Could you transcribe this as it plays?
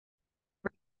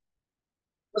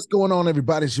What's going on,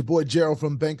 everybody? It's your boy Gerald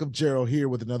from Bank of Gerald here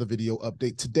with another video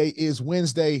update. Today is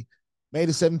Wednesday, May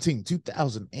the 17th,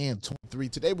 2023.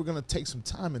 Today we're going to take some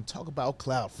time and talk about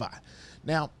Cloudfi.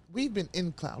 Now, we've been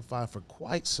in Cloudfi for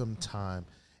quite some time,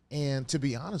 and to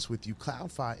be honest with you,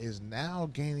 Cloudfi is now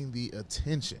gaining the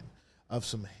attention of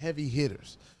some heavy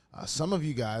hitters. Some of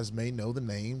you guys may know the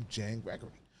name Jan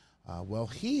Gregory. Well,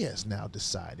 he has now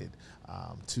decided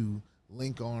to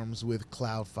link arms with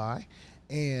Cloudfi,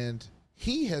 and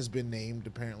he has been named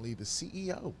apparently the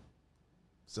CEO.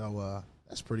 So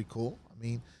that's pretty cool. I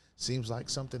mean, seems like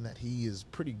something that he is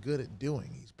pretty good at doing.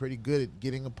 He's pretty good at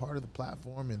getting a part of the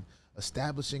platform and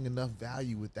establishing enough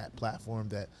value with that platform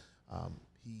that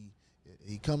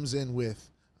he comes in with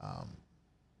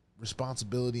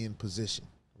responsibility and position,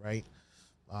 right?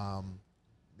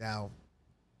 Now,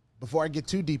 before I get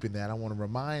too deep in that, I want to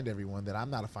remind everyone that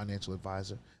I'm not a financial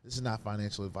advisor. This is not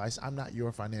financial advice. I'm not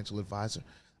your financial advisor.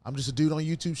 I'm just a dude on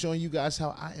YouTube showing you guys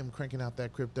how I am cranking out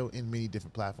that crypto in many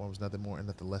different platforms, nothing more and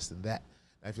nothing less than that.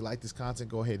 Now, if you like this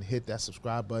content, go ahead and hit that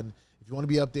subscribe button. If you want to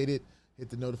be updated, hit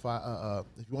the notify.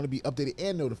 If you want to be updated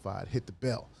and notified, hit the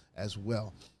bell as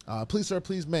well. Please, sir,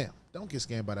 please, ma'am, don't get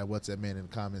scammed by that WhatsApp man in the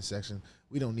comment section.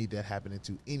 We don't need that happening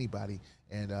to anybody.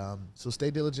 And so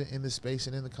stay diligent in this space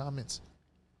and in the comments.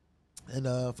 And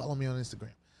follow me on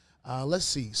Instagram. Let's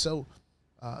see. So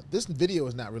this video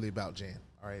is not really about Jan.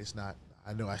 All right, it's not.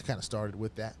 I know I kind of started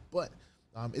with that, but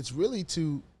it's really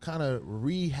to kind of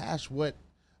rehash what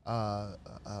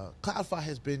Cloudfi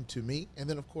has been to me. And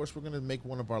then, of course, we're going to make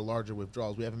one of our larger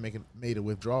withdrawals. We haven't made a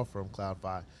withdrawal from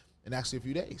Cloudfi in actually a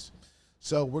few days.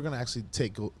 So we're going to actually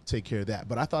take care of that.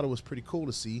 But I thought it was pretty cool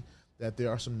to see that there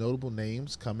are some notable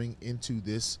names coming into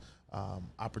this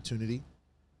opportunity.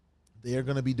 They are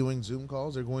going to be doing Zoom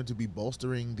calls. They're going to be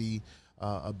bolstering the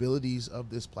abilities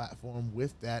of this platform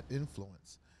with that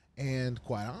influence. And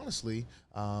quite honestly,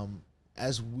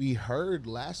 as we heard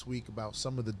last week about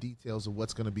some of the details of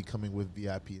what's going to be coming with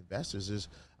VIP investors,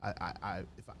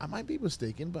 I might be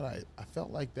mistaken, but I felt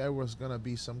like there was going to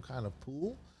be some kind of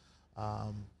pool.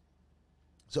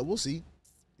 So we'll see.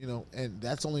 You know, and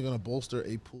that's only going to bolster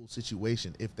a pool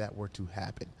situation if that were to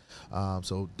happen.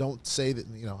 So don't say that,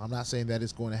 you know, I'm not saying that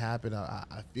it's going to happen.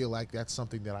 I feel like that's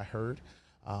something that I heard.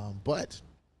 But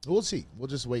we'll see. We'll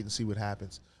just wait and see what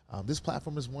happens. This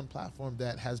platform is one platform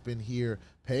that has been here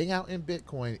paying out in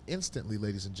Bitcoin instantly,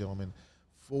 ladies and gentlemen,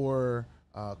 for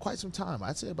quite some time.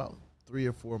 I'd say about 3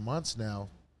 or 4 months now.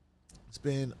 It's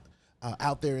been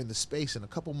out there in the space, and a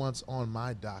couple months on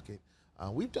my docket.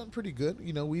 We've done pretty good.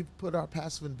 You know, we've put our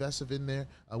passive invested in there.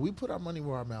 We put our money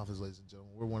where our mouth is, ladies and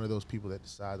gentlemen. We're one of those people that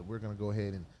decide that we're going to go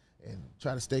ahead and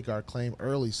try to stake our claim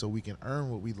early so we can earn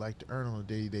what we'd like to earn on a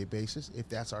day-to-day basis if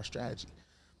that's our strategy.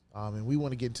 And we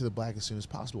want to get into the black as soon as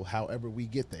possible, however we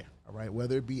get there, all right?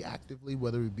 Whether it be actively,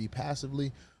 whether it be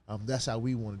passively, that's how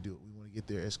we want to do it. We want to get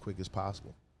there as quick as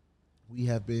possible. We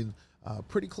have been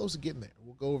pretty close to getting there.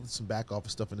 We'll go over some back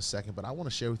office stuff in a second, but I want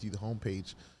to share with you the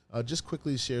homepage. Just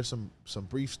quickly share some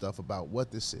brief stuff about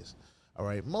what this is. All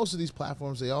right, most of these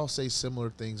platforms, they all say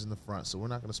similar things in the front, so we're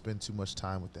not going to spend too much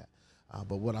time with that.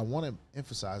 But what I want to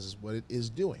emphasize is what it is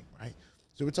doing, right?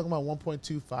 So we're talking about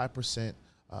 1.25%,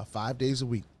 5 days a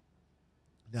week.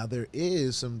 Now, there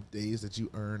is some days that you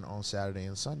earn on Saturday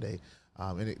and Sunday,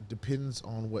 and it depends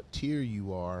on what tier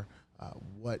you are,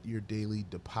 what your daily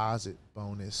deposit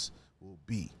bonus will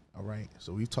be, all right?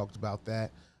 So we've talked about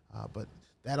that, but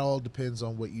that all depends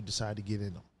on what you decide to get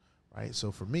in on, right?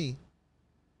 So for me,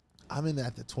 I'm in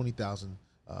at the 20,000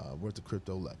 worth of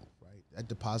crypto level, right? That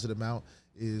deposit amount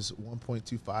is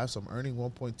 1.25, so I'm earning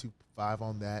 1.25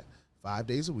 on that 5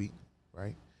 days a week,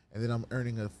 right? And then I'm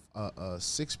earning a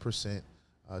 6%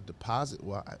 deposit.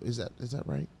 Well, is that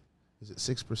right? Is it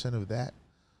 6% of that?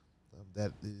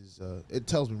 That is, it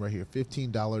tells me right here,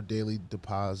 $15 daily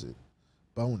deposit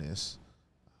bonus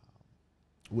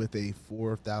with a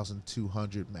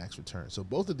 4,200 max return. So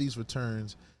both of these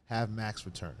returns have max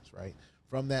returns, right?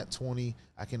 From that 20,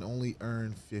 I can only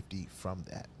earn 50 from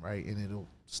that, right? And it'll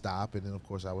stop, and then of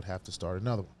course I would have to start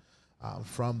another one.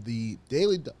 From the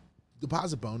daily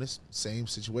deposit bonus, same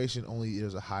situation, only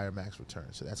there's a higher max return.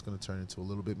 So that's going to turn into a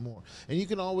little bit more. And you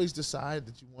can always decide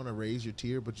that you want to raise your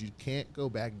tier, but you can't go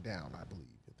back down, I believe.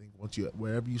 I think once you,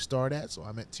 wherever you start at, so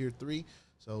I'm at tier 3.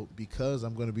 So because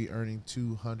I'm going to be earning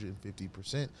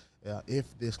 250%, if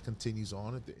this continues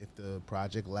on, if the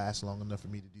project lasts long enough for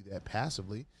me to do that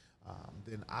passively,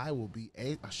 then I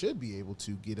should be able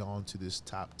to get on to this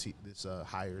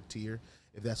higher tier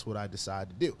if that's what I decide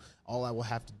to do. All I will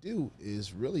have to do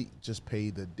is really just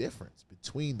pay the difference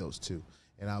between those two,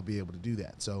 and I'll be able to do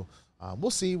that. So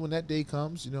we'll see when that day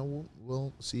comes. You know,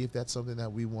 we'll see if that's something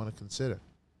that we want to consider.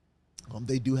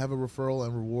 They do have a referral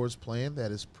and rewards plan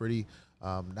that is pretty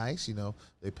nice. You know,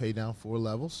 they pay down 4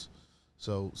 levels.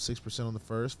 So 6% on the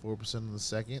first, 4% on the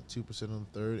second, 2% on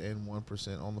the third, and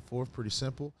 1% on the fourth. Pretty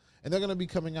simple. And they're going to be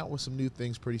coming out with some new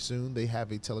things pretty soon. They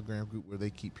have a Telegram group where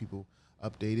they keep people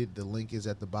updated. The link is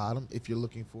at the bottom. If you're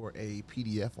looking for a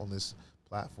PDF on this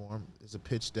platform, there's a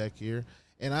pitch deck here.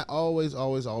 And I always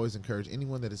encourage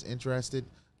anyone that is interested,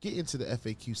 get into the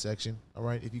FAQ section. All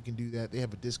right, if you can do that, they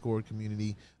have a Discord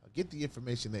community. Get the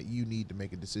information that you need to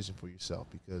make a decision for yourself,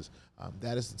 because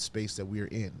that is the space that we are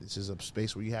in. This is a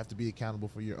space where you have to be accountable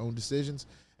for your own decisions.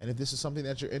 And if this is something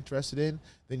that you're interested in,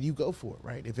 then you go for it,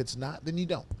 right? If it's not, then you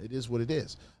don't. It is what it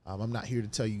is. I'm not here to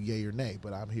tell you yay or nay,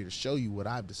 but I'm here to show you what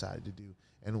I've decided to do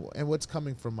and what's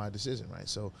coming from my decision, right?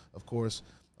 So, of course,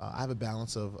 I have a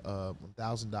balance of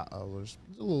 $1,000,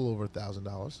 a little over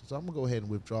 $1,000. So I'm going to go ahead and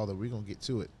withdraw that. We're going to get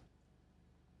to it.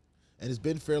 And it's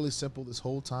been fairly simple this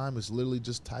whole time. It's literally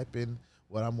just type in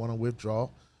what I want to withdraw,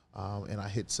 and I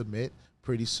hit submit.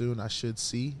 Pretty soon I should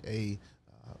see a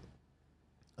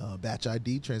batch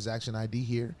ID, transaction ID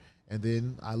here. And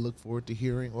then I look forward to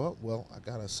hearing, well, I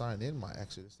got to sign in my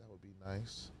Exodus. That would be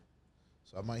nice.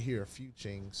 So I might hear a few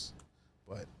chings,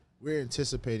 but we're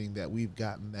anticipating that we've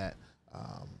gotten that,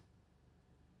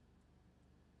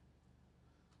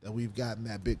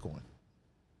 Bitcoin.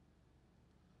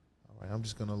 All right, I'm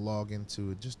just going to log into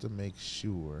it just to make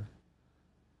sure,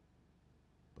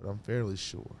 but I'm fairly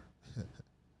sure.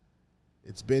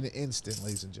 It's been instant,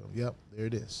 ladies and gentlemen. Yep, there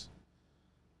it is.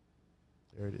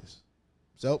 There it is.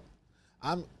 So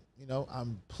I'm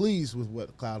pleased with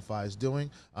what Cloudfi is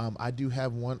doing. I do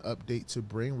have one update to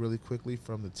bring really quickly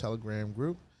from the Telegram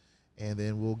group, and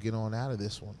then we'll get on out of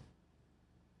this one.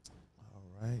 All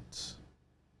right.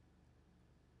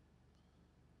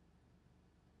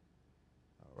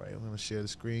 All right, I'm going to share the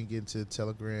screen, get into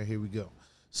Telegram. Here we go.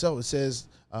 So it says,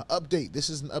 update. This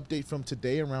is an update from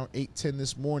today around 8:10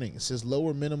 this morning. It says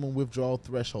lower minimum withdrawal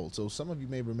threshold. So some of you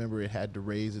may remember it had to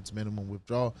raise its minimum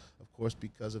withdrawal, of course,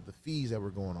 because of the fees that were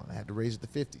going on. I had to raise it to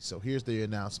 50. So here's the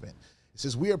announcement. It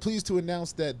says, we are pleased to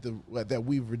announce that that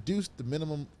we've reduced the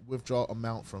minimum withdrawal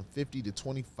amount from 50 to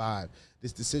 25.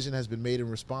 This decision has been made in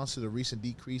response to the recent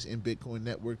decrease in Bitcoin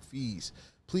network fees.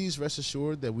 Please rest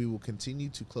assured that we will continue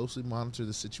to closely monitor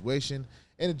the situation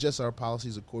and adjust our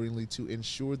policies accordingly to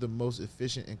ensure the most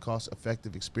efficient and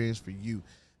cost-effective experience for you.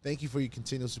 Thank you for your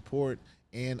continued support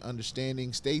and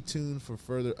understanding. Stay tuned for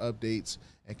further updates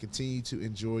and continue to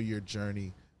enjoy your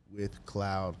journey with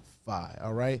Cloudfi.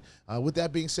 All right. With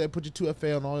that being said, put your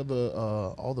 2FA on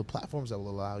all the platforms that will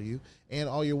allow you, and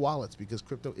all your wallets, because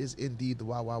crypto is indeed the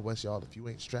Wild Wild West, y'all. If you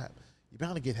ain't strapped, you're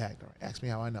bound to get hacked. All right. Ask me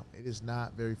how I know. It is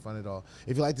not very fun at all.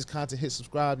 If you like this content, hit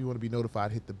subscribe. You want to be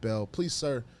notified, hit the bell. Please,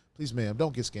 sir. Please, ma'am,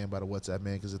 don't get scammed by the WhatsApp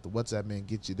man, because if the WhatsApp man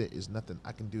gets you, there is nothing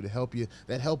I can do to help you.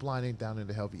 That helpline ain't down there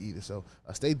to help you either. So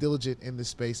stay diligent in this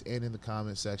space and in the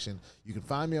comment section. You can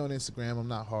find me on Instagram. I'm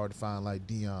not hard to find like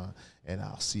Dion, and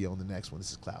I'll see you on the next one.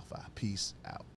 This is Cloudfi. Peace out.